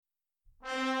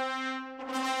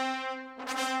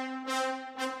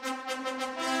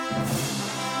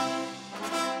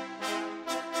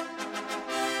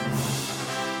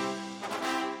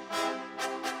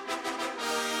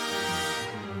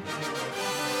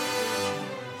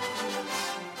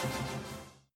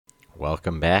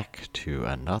Welcome back to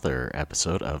another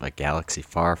episode of A Galaxy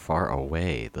Far, Far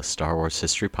Away, the Star Wars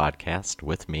History Podcast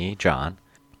with me, John.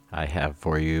 I have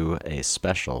for you a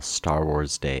special Star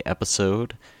Wars Day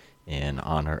episode in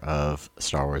honor of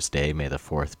Star Wars Day, May the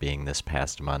 4th being this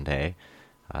past Monday.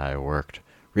 I worked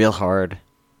real hard,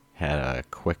 had a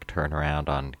quick turnaround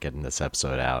on getting this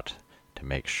episode out to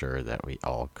make sure that we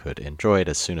all could enjoy it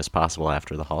as soon as possible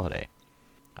after the holiday.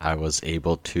 I was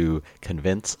able to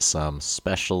convince some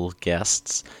special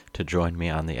guests to join me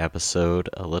on the episode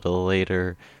a little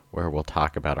later, where we'll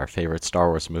talk about our favorite Star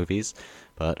Wars movies.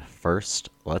 But first,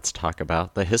 let's talk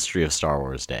about the history of Star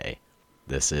Wars Day.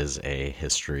 This is a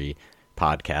history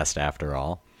podcast after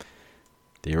all.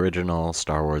 The original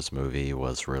Star Wars movie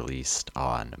was released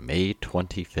on May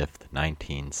 25th,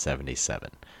 1977.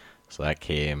 So that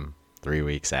came 3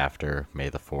 weeks after May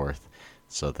the 4th.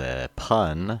 So the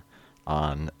pun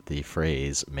on the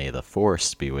phrase, "May the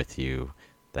Force be with you,"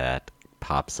 that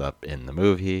pops up in the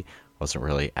movie wasn't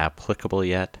really applicable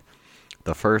yet.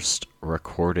 The first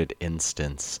recorded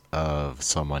instance of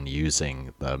someone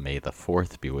using the "May the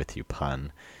 4th be with you"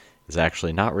 pun is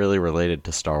actually not really related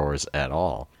to Star Wars at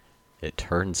all. It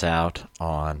turns out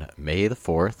on May the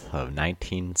 4th of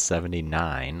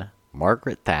 1979,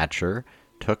 Margaret Thatcher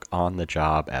took on the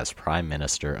job as Prime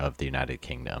Minister of the United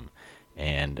Kingdom.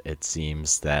 And it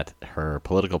seems that her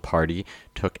political party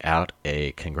took out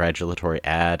a congratulatory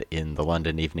ad in the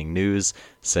London Evening News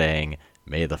saying,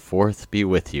 "May the 4th be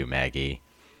with you, Maggie."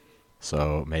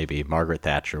 So maybe Margaret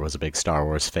Thatcher was a big Star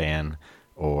Wars fan,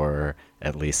 or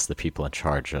at least the people in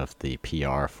charge of the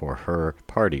PR for her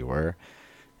party were.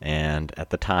 And at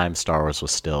the time, Star Wars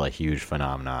was still a huge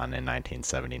phenomenon in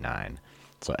 1979.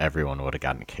 So everyone would have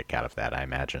gotten a kick out of that, I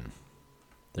imagine.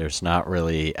 There's not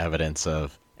really evidence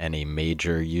of any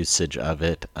major usage of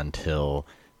it until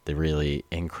the really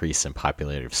increase in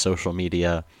popularity of social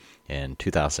media in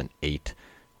 2008,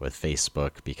 with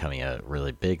Facebook becoming a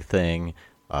really big thing.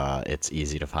 It's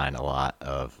easy to find a lot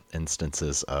of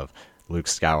instances of Luke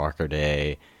Skywalker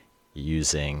Day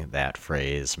using that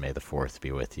phrase, "May the 4th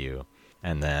be with you."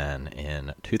 And then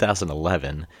in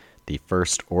 2011, the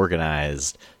first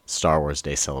organized Star Wars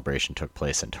Day celebration took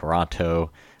place in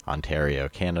Toronto, Ontario,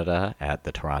 Canada, at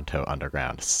the Toronto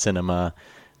Underground Cinema.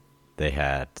 They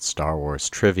had Star Wars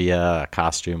trivia, a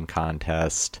costume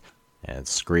contest, and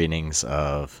screenings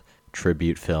of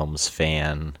tribute films,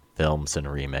 fan films and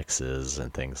remixes,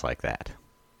 and things like that.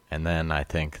 And then I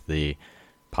think the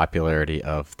popularity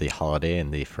of the holiday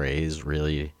and the phrase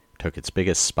really took its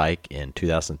biggest spike in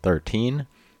 2013,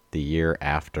 the year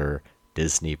after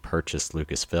Disney purchased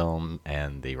Lucasfilm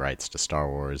and the rights to Star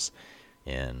Wars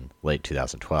in late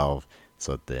 2012.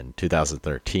 So then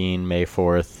 2013, May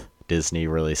 4th, Disney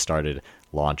really started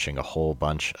launching a whole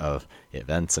bunch of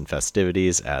events and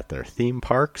festivities at their theme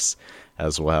parks,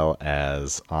 as well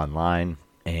as online.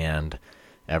 And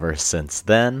ever since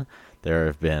then, there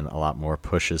have been a lot more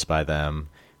pushes by them.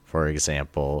 For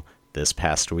example, this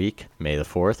past week, May the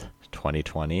 4th,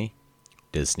 2020,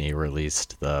 Disney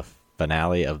released the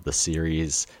finale of the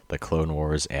series, the Clone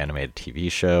Wars animated TV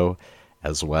show,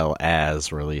 as well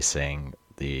as releasing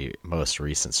the most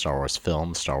recent Star Wars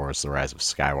film, Star Wars: The Rise of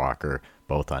Skywalker,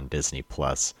 both on Disney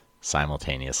Plus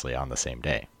simultaneously on the same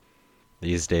day.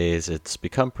 These days, it's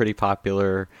become pretty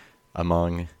popular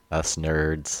among us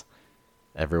nerds.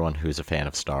 Everyone who's a fan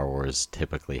of Star Wars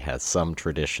typically has some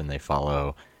tradition they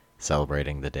follow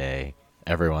celebrating the day.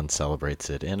 Everyone celebrates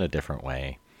it in a different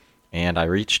way. And I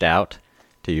reached out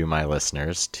to you, my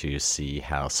listeners, to see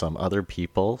how some other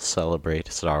people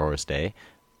celebrate Star Wars Day.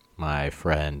 My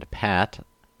friend Pat,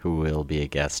 who will be a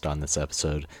guest on this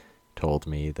episode, told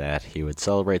me that he would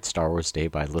celebrate Star Wars Day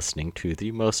by listening to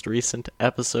the most recent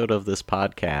episode of this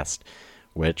podcast,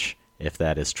 which, if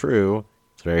that is true,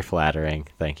 is very flattering.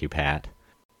 Thank you, Pat.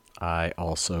 I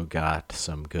also got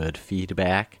some good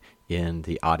feedback in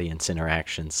the audience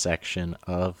interaction section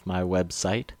of my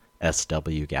website,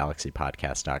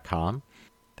 swgalaxypodcast.com.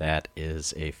 That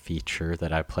is a feature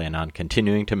that I plan on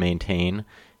continuing to maintain,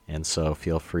 and so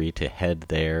feel free to head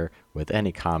there with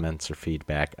any comments or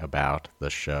feedback about the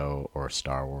show or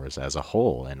Star Wars as a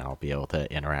whole, and I'll be able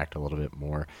to interact a little bit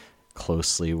more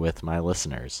closely with my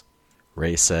listeners.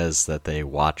 Ray says that they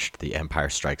watched The Empire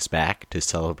Strikes Back to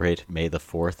celebrate May the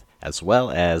 4th, as well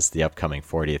as the upcoming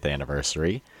 40th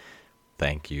anniversary.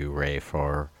 Thank you, Ray,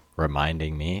 for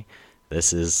reminding me.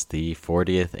 This is the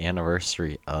 40th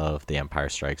anniversary of The Empire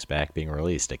Strikes Back being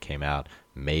released. It came out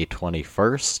May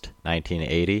 21st,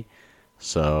 1980.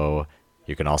 So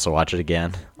you can also watch it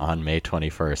again on May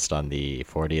 21st on the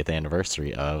 40th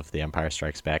anniversary of The Empire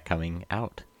Strikes Back coming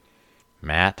out.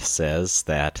 Matt says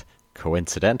that,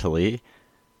 coincidentally,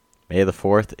 May the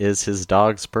 4th is his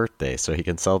dog's birthday, so he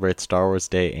can celebrate Star Wars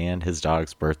Day and his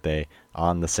dog's birthday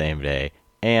on the same day,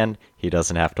 and he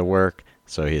doesn't have to work,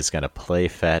 so he's going to play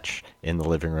fetch in the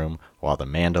living room while The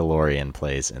Mandalorian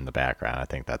plays in the background. I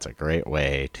think that's a great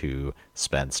way to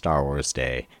spend Star Wars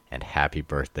Day, and happy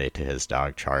birthday to his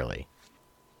dog Charlie.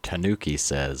 Tanuki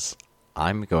says,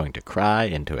 I'm going to cry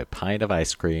into a pint of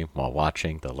ice cream while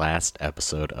watching the last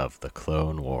episode of The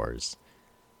Clone Wars.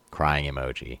 Crying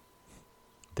emoji.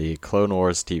 The Clone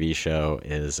Wars TV show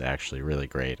is actually really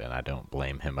great, and I don't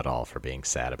blame him at all for being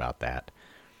sad about that.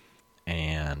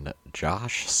 And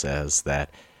Josh says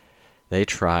that they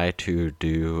try to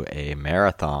do a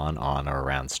marathon on or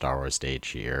around Star Wars Day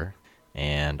each year,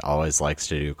 and always likes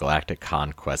to do Galactic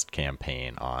Conquest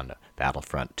campaign on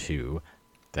Battlefront 2.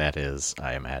 That is,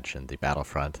 I imagine, the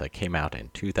Battlefront that came out in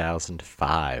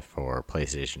 2005 for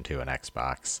PlayStation 2 and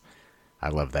Xbox. I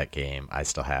love that game. I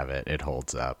still have it. It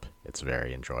holds up. It's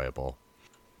very enjoyable.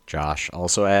 Josh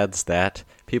also adds that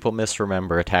people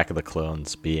misremember Attack of the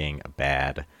Clones being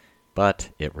bad, but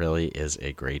it really is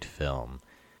a great film.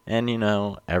 And, you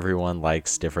know, everyone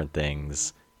likes different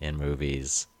things in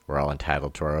movies. We're all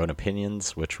entitled to our own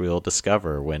opinions, which we'll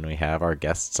discover when we have our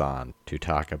guests on to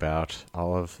talk about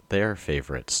all of their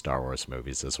favorite Star Wars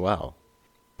movies as well.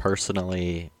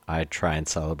 Personally, I try and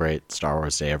celebrate Star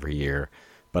Wars Day every year,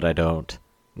 but I don't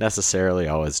necessarily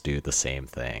always do the same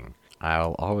thing.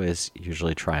 I'll always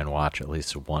usually try and watch at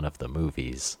least one of the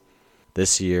movies.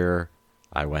 This year,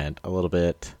 I went a little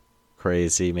bit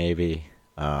crazy, maybe.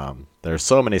 There's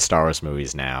so many Star Wars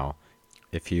movies now.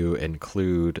 If you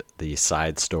include the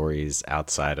side stories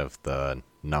outside of the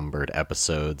numbered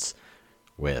episodes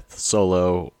with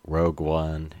Solo, Rogue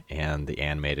One, and the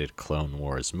animated Clone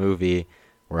Wars movie,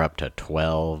 we're up to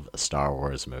 12 Star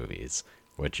Wars movies,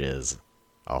 which is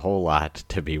a whole lot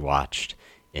to be watched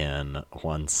in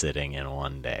one sitting in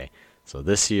one day. So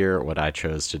this year, what I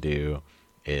chose to do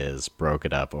is broke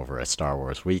it up over a Star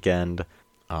Wars weekend.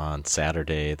 On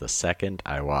Saturday the 2nd,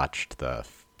 I watched the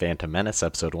Phantom Menace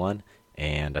Episode 1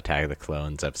 and Attack of the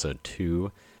Clones Episode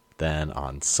 2. Then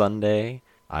on Sunday,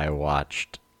 I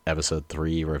watched Episode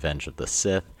 3, Revenge of the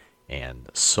Sith, and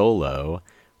Solo,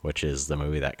 which is the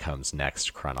movie that comes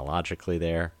next chronologically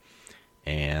there.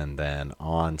 And then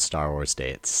on Star Wars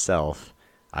Day itself,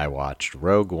 I watched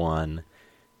Rogue One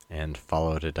and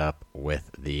followed it up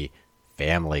with the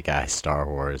Family Guy Star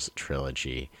Wars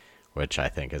trilogy, which I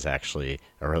think is actually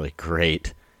a really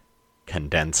great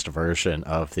condensed version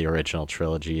of the original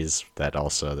trilogies. That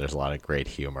also, there's a lot of great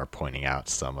humor pointing out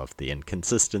some of the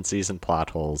inconsistencies and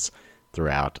plot holes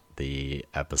throughout the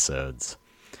episodes.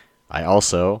 I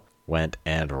also went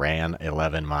and ran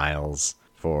 11 miles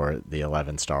for the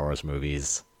 11 Star Wars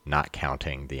movies, not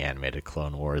counting the animated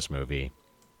Clone Wars movie.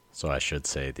 So I should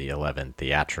say the 11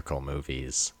 theatrical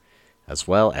movies, as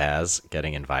well as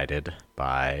getting invited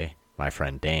by my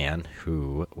friend Dan,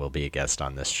 who will be a guest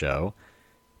on this show,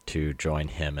 to join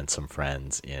him and some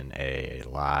friends in a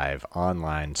live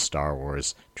online Star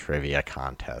Wars trivia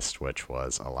contest, which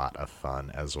was a lot of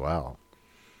fun as well.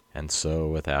 And so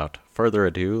without further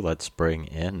ado, let's bring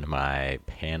in my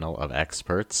panel of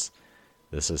experts.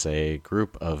 This is a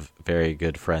group of very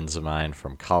good friends of mine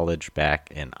from college back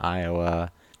in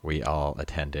Iowa. We all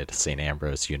attended St.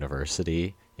 Ambrose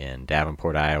University in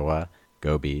Davenport, Iowa.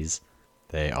 Go Bees.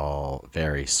 They all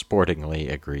very sportingly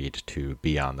agreed to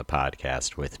be on the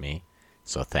podcast with me,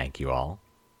 so thank you all.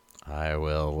 I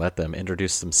will let them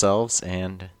introduce themselves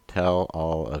and tell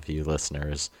all of you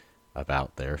listeners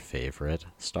about their favorite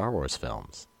Star Wars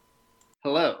films.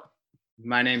 Hello,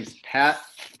 my name's Pat.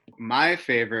 My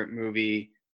favorite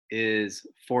movie is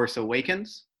Force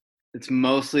Awakens. It's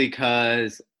mostly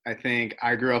because I think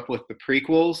I grew up with the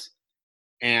prequels,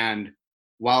 and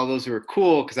while those were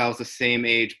cool because I was the same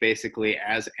age basically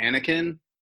as Anakin,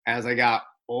 as I got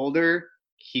older,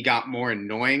 he got more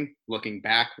annoying looking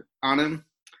back on him.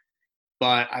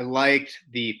 But I liked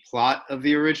the plot of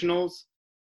the originals,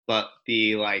 but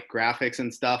the graphics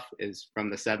and stuff is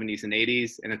from the 70s and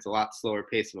 80s, and it's a lot slower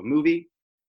pace of a movie.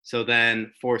 So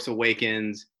then Force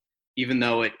Awakens, even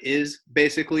though it is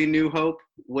basically New Hope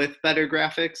with better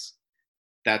graphics,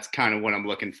 that's kind of what I'm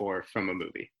looking for from a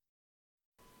movie.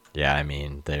 Yeah, I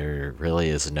mean, there really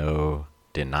is no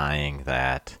denying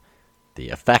that the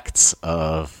effects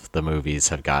of the movies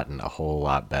have gotten a whole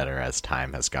lot better as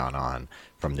time has gone on,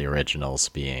 from the originals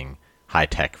being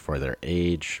high-tech for their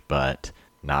age, but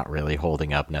not really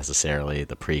holding up necessarily.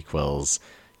 The prequels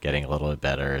getting a little bit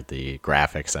better. The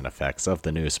graphics and effects of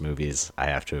the newest movies, I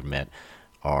have to admit,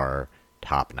 are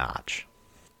top-notch.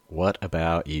 What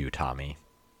about you, Tommy?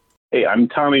 Hey, I'm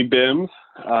Tommy Bims.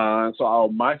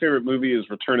 My favorite movie is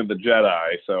Return of the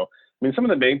Jedi. So, I mean, some of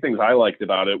the main things I liked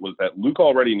about it was that Luke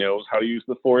already knows how to use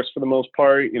the Force for the most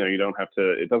part. You know, you don't have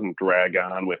to, it doesn't drag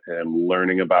on with him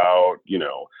learning about,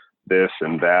 this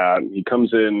and that. He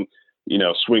comes in,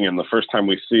 swinging. The first time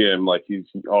we see him, like, he's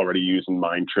already using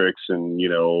mind tricks and,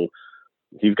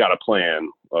 he's got a plan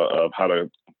of how to,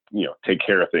 take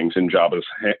care of things in Jabba's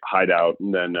hideout.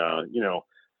 And then,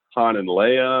 Han and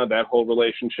Leia, that whole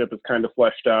relationship is kind of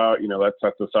fleshed out. That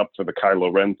sets us up for the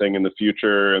Kylo Ren thing in the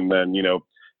future. And then,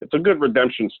 it's a good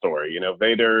redemption story.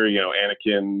 Vader,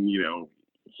 Anakin,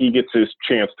 he gets his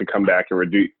chance to come back and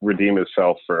redeem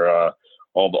himself for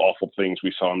all the awful things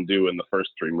we saw him do in the first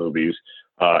three movies.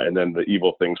 And then the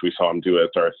evil things we saw him do as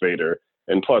Darth Vader.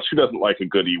 And plus, who doesn't like a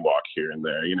good Ewok here and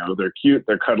there? They're cute,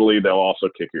 they're cuddly, they'll also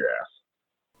kick your ass.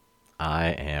 I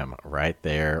am right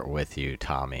there with you,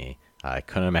 Tommy. I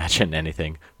couldn't imagine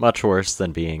anything much worse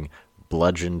than being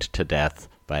bludgeoned to death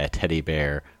by a teddy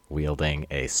bear wielding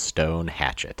a stone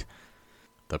hatchet.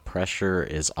 The pressure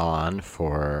is on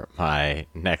for my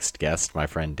next guest, my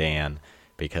friend Dan,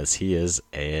 because he is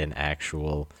an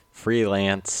actual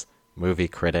freelance movie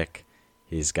critic.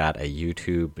 He's got a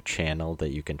YouTube channel that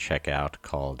you can check out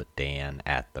called Dan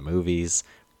at the Movies,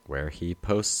 where he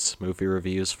posts movie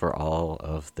reviews for all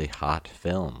of the hot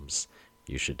films.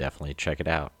 You should definitely check it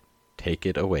out. Take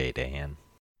it away, Dan.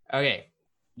 Okay,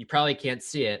 you probably can't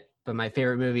see it, but my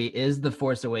favorite movie is The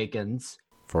Force Awakens.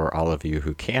 For all of you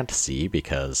who can't see,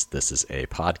 because this is a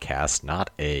podcast,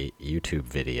 not a YouTube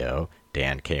video,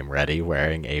 Dan came ready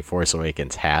wearing a Force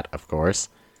Awakens hat, of course.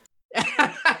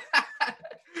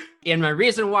 And my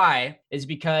reason why is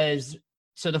because,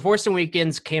 The Force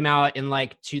Awakens came out in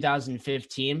like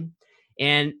 2015,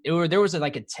 and there was a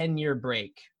 10-year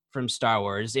break from Star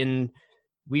Wars, and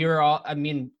we were all,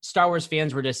 Star Wars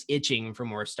fans were just itching for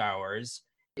more Star Wars.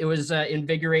 It was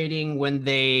invigorating when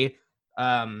they,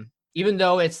 even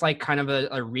though it's like kind of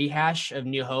a rehash of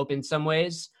New Hope in some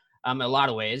ways, a lot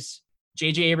of ways,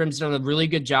 J.J. Abrams done a really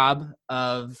good job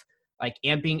of like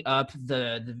amping up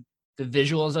the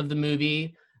visuals of the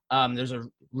movie. There's a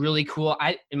really cool,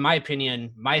 in my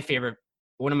opinion,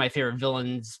 one of my favorite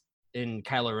villains in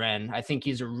Kylo Ren. I think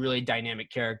he's a really dynamic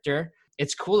character.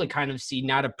 It's cool to kind of see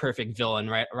not a perfect villain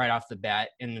right off the bat,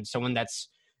 and someone that's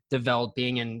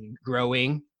developing and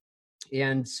growing.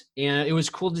 And it was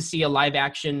cool to see a live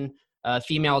action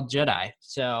female Jedi.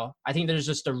 So I think there's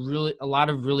just a lot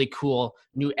of really cool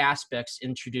new aspects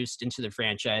introduced into the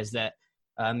franchise that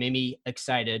made me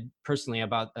excited personally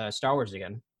about Star Wars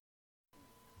again.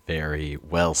 Very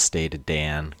well stated,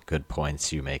 Dan. Good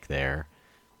points you make there.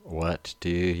 What do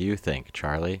you think,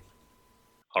 Charlie?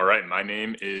 All right, my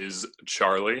name is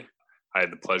Charlie. I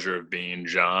had the pleasure of being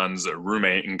John's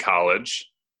roommate in college,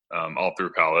 all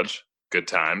through college. Good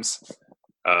times.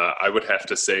 I would have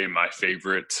to say my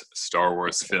favorite Star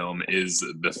Wars film is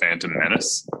The Phantom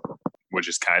Menace, which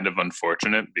is kind of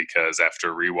unfortunate because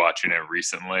after rewatching it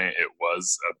recently, it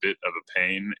was a bit of a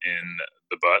pain in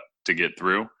the butt to get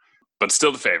through, but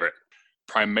still the favorite.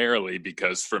 Primarily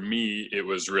because for me, it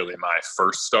was really my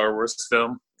first Star Wars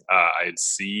film. I had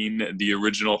seen the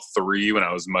original three when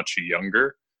I was much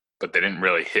younger, but they didn't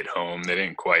really hit home. They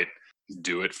didn't quite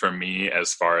do it for me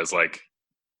as far as like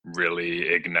really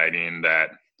igniting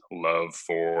that love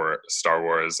for Star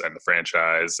Wars and the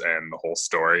franchise and the whole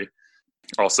story.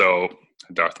 Also,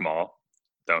 Darth Maul.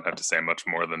 Don't have to say much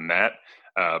more than that.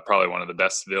 Probably one of the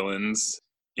best villains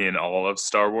in all of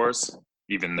Star Wars,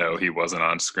 even though he wasn't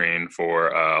on screen for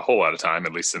a whole lot of time,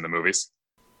 at least in the movies.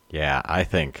 Yeah, I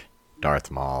think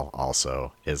Darth Maul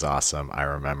also is awesome. I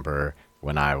remember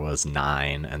when I was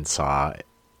 9 and saw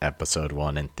episode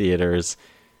 1 in theaters,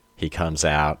 he comes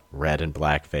out, red and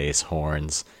black face,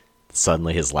 horns.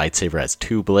 Suddenly his lightsaber has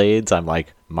 2 blades. I'm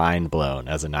like mind blown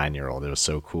as a 9-year-old. It was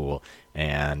so cool.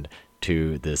 And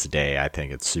to this day, I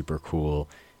think it's super cool.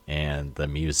 And the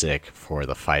music for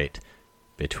the fight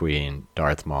between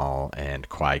Darth Maul and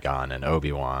Qui-Gon and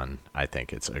Obi-Wan, I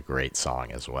think it's a great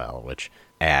song as well, which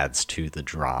adds to the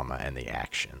drama and the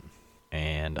action.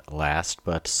 And last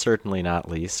but certainly not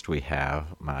least, we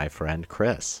have my friend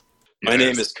Chris. My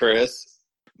name is Chris.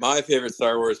 My favorite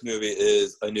Star Wars movie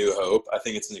is A New Hope. I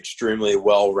think it's an extremely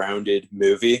well-rounded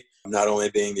movie, not only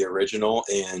being the original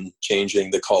and changing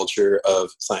the culture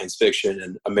of science fiction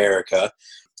in America.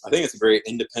 I think it's a very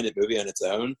independent movie on its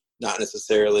own, not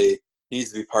necessarily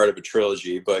needs to be part of a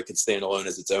trilogy, but can stand alone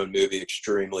as its own movie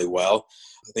extremely well.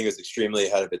 I think it was extremely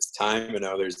ahead of its time. And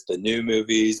now there's the new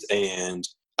movies, and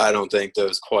I don't think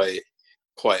those quite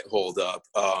hold up.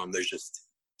 There's just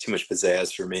too much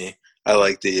pizzazz for me. I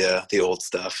like the old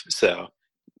stuff. So,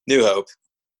 New Hope.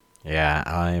 Yeah,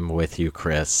 I'm with you,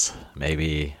 Chris.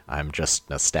 Maybe I'm just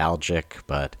nostalgic,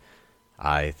 but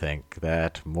I think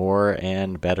that more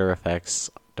and better effects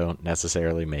don't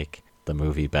necessarily make the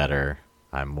movie better.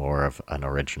 I'm more of an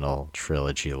original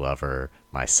trilogy lover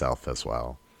myself as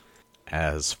well.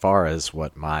 As far as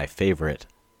what my favorite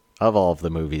of all of the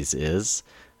movies is,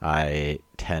 I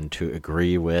tend to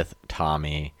agree with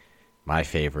Tommy. My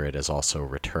favorite is also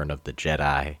Return of the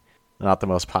Jedi. Not the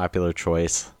most popular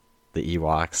choice. The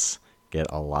Ewoks get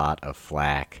a lot of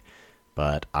flack,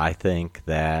 but I think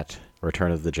that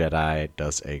Return of the Jedi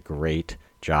does a great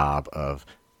job of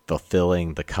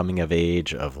fulfilling the coming of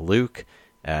age of Luke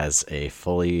as a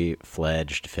fully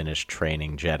fledged, finished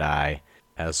training Jedi,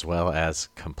 as well as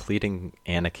completing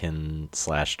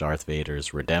Anakin/Darth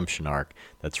Vader's redemption arc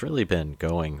that's really been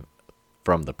going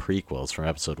from the prequels, from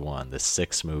episode 1, this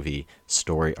 6-movie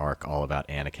story arc all about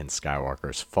Anakin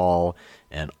Skywalker's fall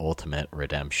and ultimate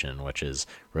redemption, which is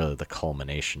really the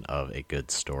culmination of a good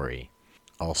story.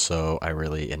 Also, I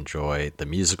really enjoy the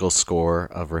musical score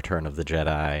of Return of the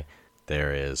Jedi.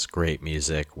 There is great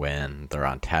music when they're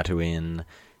on Tatooine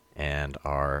and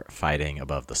are fighting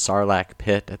above the Sarlacc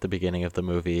pit at the beginning of the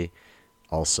movie.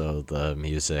 Also, the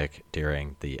music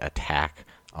during the attack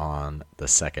on the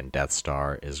second Death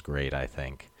Star is great, I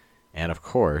think. And of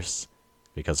course,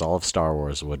 because all of Star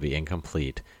Wars would be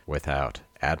incomplete without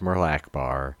Admiral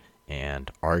Ackbar and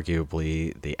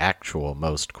arguably the actual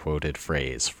most quoted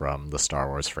phrase from the Star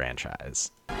Wars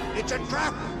franchise. It's a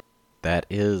trap! That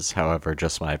is, however,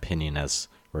 just my opinion as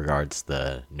regards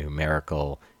the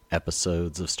numerical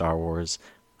episodes of Star Wars.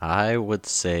 I would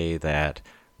say that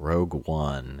Rogue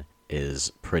One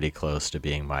is pretty close to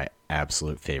being my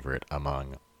absolute favorite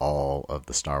among all of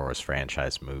the Star Wars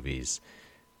franchise movies,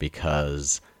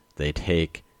 because they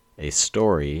take a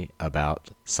story about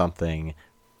something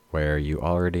where you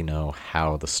already know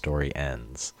how the story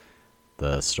ends.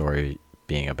 The story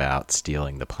being about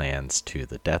stealing the plans to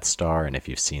the Death Star, and if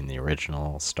you've seen the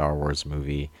original Star Wars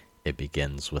movie, it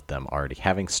begins with them already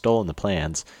having stolen the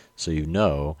plans, so you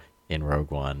know in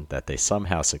Rogue One that they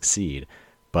somehow succeed,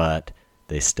 but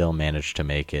they still manage to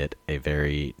make it a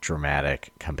very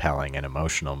dramatic, compelling, and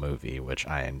emotional movie, which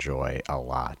I enjoy a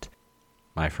lot.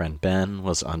 My friend Ben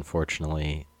was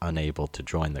unfortunately unable to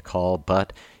join the call,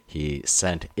 but he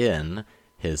sent in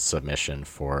his submission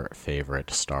for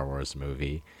favorite Star Wars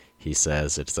movie. He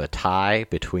says it's a tie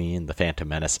between The Phantom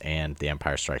Menace and The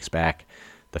Empire Strikes Back.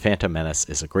 The Phantom Menace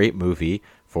is a great movie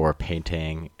for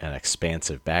painting an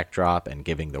expansive backdrop and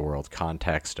giving the world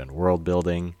context and world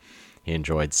building. He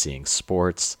enjoyed seeing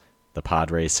sports. The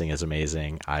pod racing is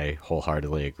amazing. I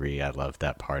wholeheartedly agree. I love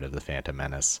that part of The Phantom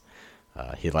Menace.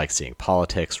 He likes seeing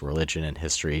politics, religion, and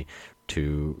history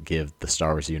to give the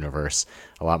Star Wars universe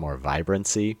a lot more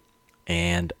vibrancy.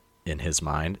 And in his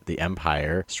mind, The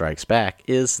Empire Strikes Back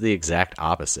is the exact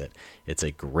opposite. It's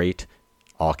a great,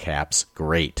 all caps,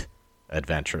 great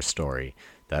adventure story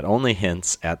that only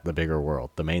hints at the bigger world.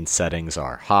 The main settings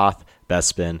are Hoth,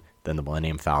 Bespin, then the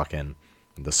Millennium Falcon.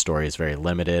 The story is very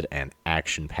limited and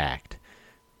action-packed.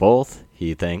 Both,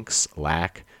 he thinks,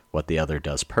 lack what the other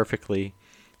does perfectly,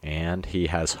 and he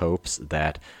has hopes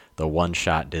that the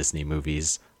one-shot Disney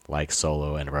movies like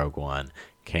Solo and Rogue One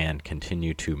can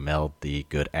continue to meld the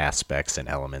good aspects and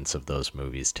elements of those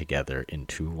movies together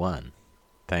into one.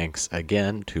 Thanks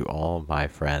again to all my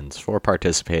friends for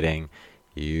participating.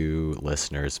 You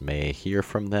listeners may hear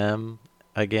from them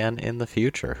again in the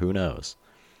future. Who knows?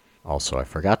 Also, I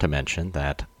forgot to mention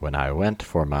that when I went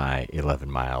for my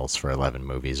 11 Miles for 11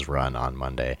 Movies run on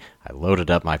Monday, I loaded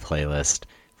up my playlist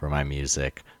for my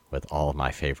music with all of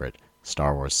my favorite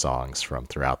Star Wars songs from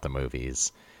throughout the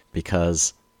movies,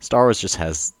 because Star Wars just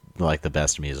has like the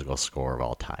best musical score of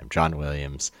all time. John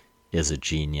Williams is a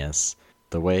genius.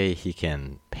 The way he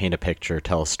can paint a picture,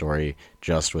 tell a story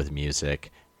just with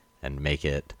music, and make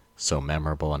it so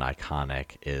memorable and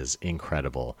iconic is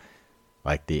incredible.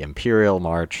 Like the Imperial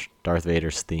March, Darth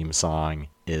Vader's theme song,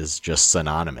 is just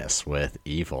synonymous with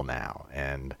evil now,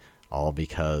 and all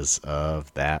because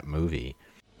of that movie.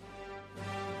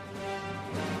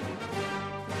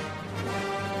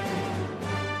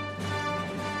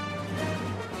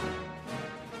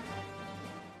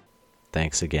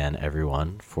 Thanks again,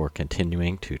 everyone, for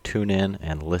continuing to tune in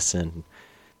and listen.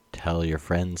 Tell your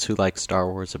friends who like Star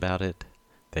Wars about it.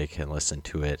 They can listen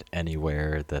to it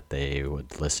anywhere that they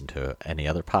would listen to any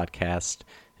other podcast,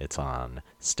 It's on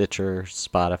Stitcher,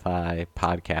 Spotify,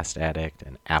 Podcast Addict,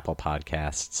 and Apple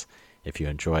Podcasts. If you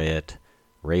enjoy it,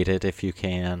 rate it if you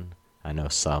can. I know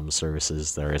some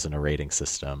services there isn't a rating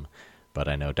system, but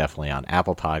I know definitely on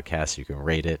Apple Podcasts you can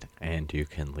rate it, and you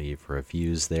can leave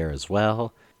reviews there as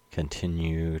well.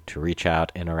 Continue to reach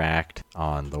out, interact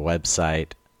on the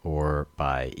website or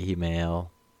by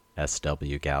email,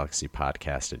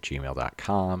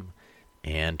 swgalaxypodcast@gmail.com.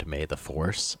 And may the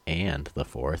Force and the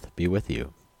Fourth be with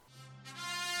you.